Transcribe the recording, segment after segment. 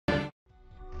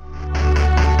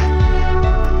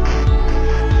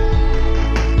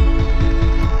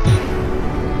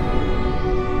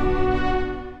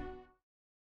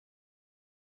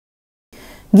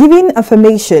Giving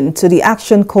affirmation to the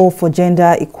action call for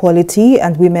gender equality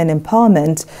and women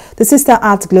empowerment, the Sister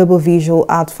Art Global Visual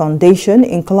Art Foundation,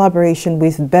 in collaboration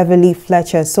with Beverly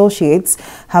Fletcher Associates,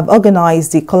 have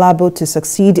organized the Collabo to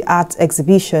Succeed art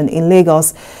exhibition in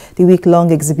Lagos. The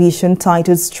week-long exhibition,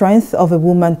 titled Strength of a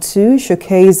Woman 2,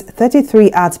 showcased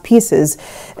 33 art pieces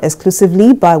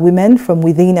exclusively by women from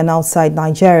within and outside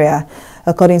Nigeria.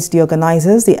 According to the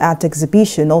organizers, the art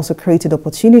exhibition also created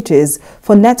opportunities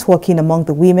for networking among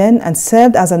the women and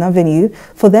served as an avenue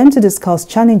for them to discuss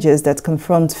challenges that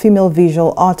confront female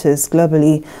visual artists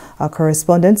globally. Our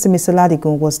correspondent, Mr.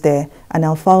 Ladigun, was there and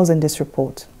now files in this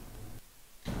report.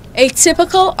 A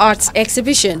typical arts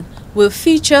exhibition will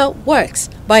feature works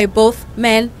by both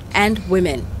men and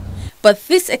women. But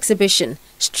this exhibition,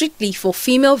 strictly for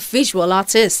female visual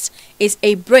artists, is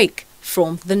a break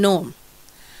from the norm.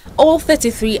 All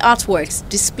 33 artworks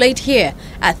displayed here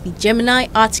at the Gemini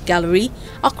Art Gallery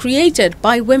are created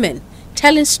by women,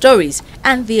 telling stories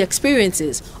and the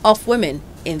experiences of women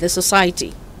in the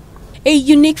society. A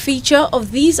unique feature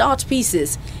of these art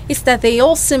pieces is that they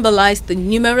all symbolize the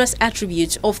numerous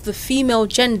attributes of the female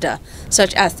gender,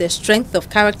 such as their strength of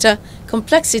character,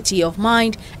 complexity of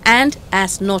mind, and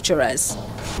as nurturers.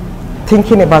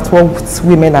 Thinking about what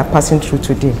women are passing through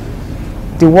today,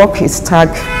 the work is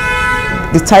tagged.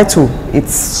 The title,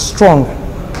 it's Strong,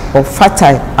 or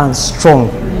Fertile and Strong.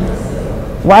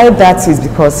 Why that is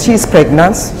because she's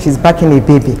pregnant, she's backing a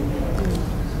baby.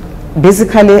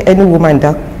 Basically, any woman in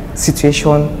that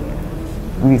situation,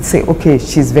 we say, okay,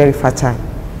 she's very fertile.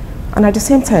 And at the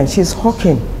same time, she's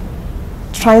hawking,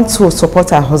 trying to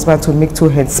support her husband to make 2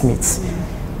 ends meet.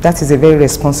 That is a very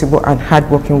responsible and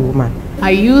hardworking woman. I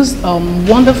used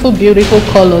wonderful, beautiful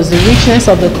colors. The richness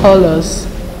of the colors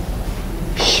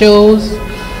shows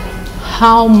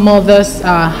how mothers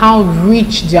are, how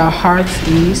rich their heart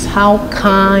is, how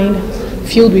kind,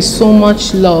 filled with so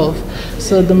much love.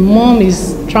 So the mom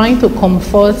is trying to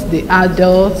comfort the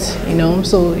adult,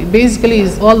 so basically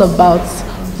it's all about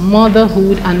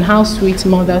motherhood and how sweet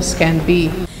mothers can be.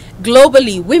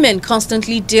 Globally, women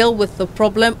constantly deal with the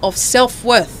problem of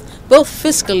self-worth, both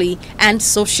fiscally and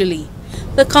socially.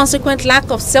 The consequent lack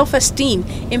of self-esteem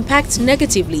impacts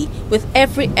negatively with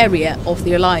every area of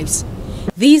their lives.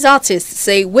 These artists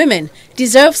say women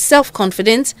deserve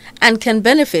self-confidence and can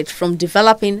benefit from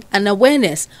developing an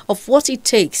awareness of what it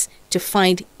takes to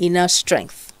find inner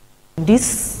strength.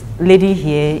 This lady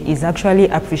here is actually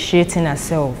appreciating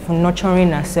herself,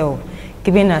 nurturing herself,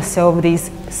 giving herself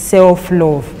this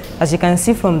self-love. As you can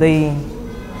see from the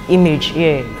image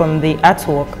here, from the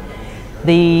artwork,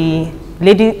 the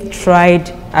lady tried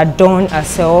adorn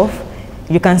herself.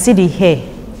 You can see the hair,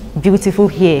 beautiful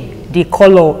hair, the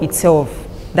color itself.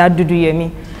 That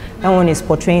that one is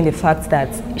portraying the fact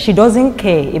that she doesn't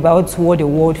care about what the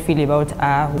world feel about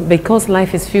her. Because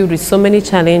life is filled with so many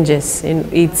challenges,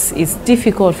 and it's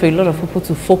difficult for a lot of people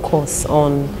to focus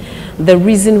on the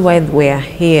reason why we are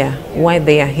here, why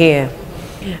they are here.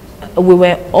 We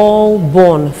were all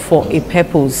born for a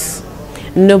purpose.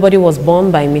 Nobody was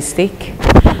born by mistake.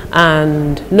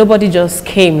 And nobody just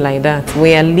came like that.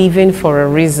 We are living for a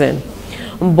reason.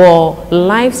 But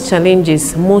life's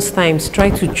challenges most times try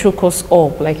to choke us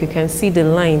up. Like you can see the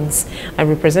lines. I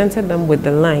represented them with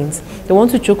the lines. They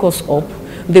want to choke us up.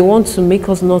 They want to make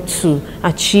us not to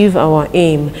achieve our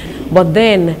aim. But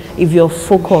then if you're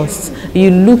focused,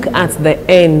 you look at the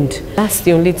end. That's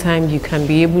the only time you can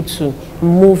be able to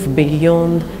move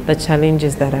beyond the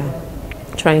challenges that are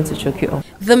trying to choke you up.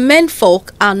 The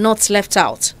menfolk are not left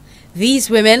out. These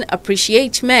women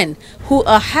appreciate men who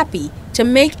are happy to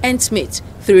make ends meet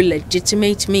through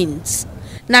legitimate means.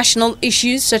 National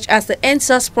issues such as the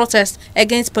EndSARS protest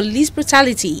against police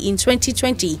brutality in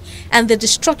 2020 and the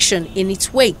destruction in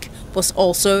its wake was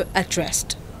also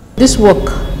addressed. This work,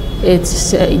 it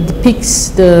depicts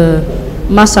the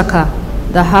massacre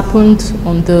that happened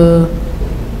on the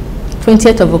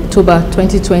 20th of October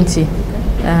 2020.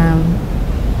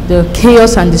 The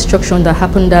chaos and destruction that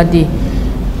happened that day.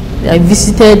 I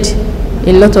visited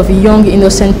a lot of young,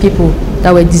 innocent people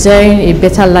that were desiring a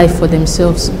better life for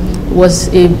themselves. It was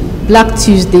a Black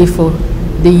Tuesday for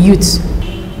the youth.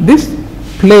 This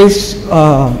place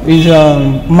is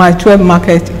my 12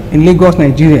 market in Lagos,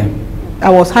 Nigeria.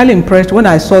 I was highly impressed when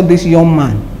I saw this young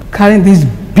man carrying this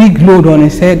big load on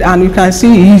his head, and you can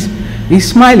see he's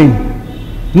smiling.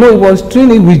 No, he was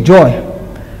doing it with joy.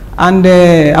 And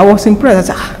I was impressed.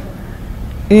 I said,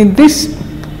 in this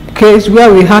case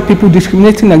where we have people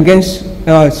discriminating against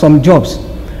some jobs,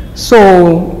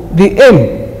 so the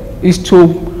aim is to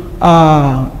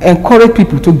encourage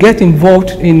people to get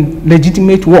involved in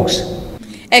legitimate works.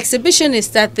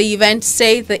 Exhibitionists at the event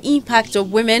say the impact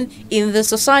of women in the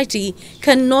society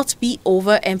cannot be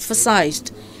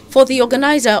overemphasized. For the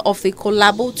organizer of the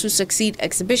Collabo to Succeed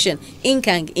exhibition,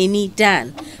 Inkang Eni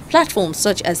Dan, platforms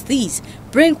such as these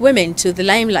bring women to the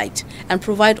limelight and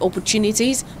provide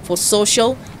opportunities for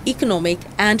social, economic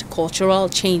and cultural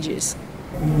changes.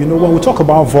 You know, when we talk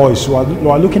about voice, we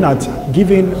are looking at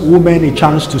giving women a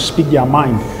chance to speak their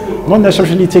mind, not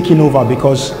necessarily taking over,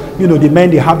 because, you know, the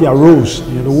men, they have their roles,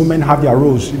 you know, women have their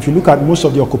roles. If you look at most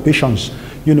of the occupations,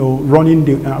 you know,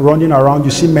 running around,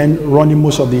 you see men running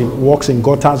most of the works in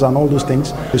gutters and all those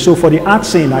things. So for the art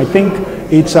scene, I think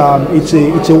it's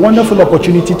a wonderful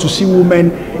opportunity to see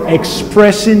women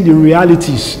expressing the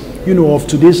realities, you know, of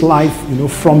today's life, you know,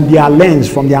 from their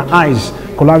lens, from their eyes.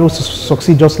 Collabo to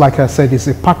Succeed, just like I said, is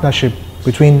a partnership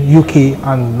between UK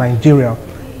and Nigeria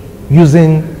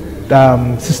using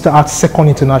Sister Art's second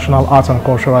international art and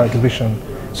cultural exhibition.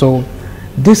 So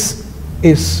this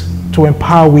is to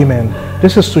empower women.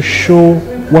 This is to show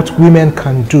what women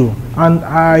can do. And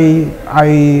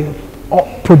I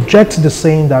project the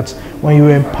saying that when you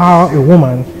empower a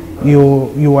woman,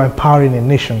 you are empowering a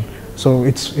nation. So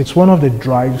it's one of the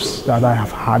drives that I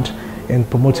have had in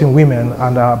promoting women,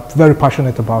 and I'm very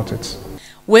passionate about it.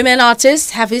 Women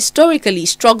artists have historically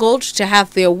struggled to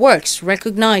have their works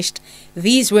recognized.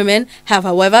 These women have,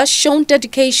 however, shown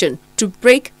dedication to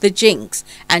break the jinx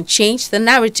and change the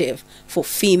narrative for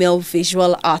female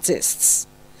visual artists.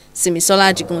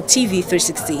 Simisola Ajigun,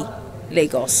 TV360,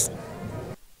 Lagos.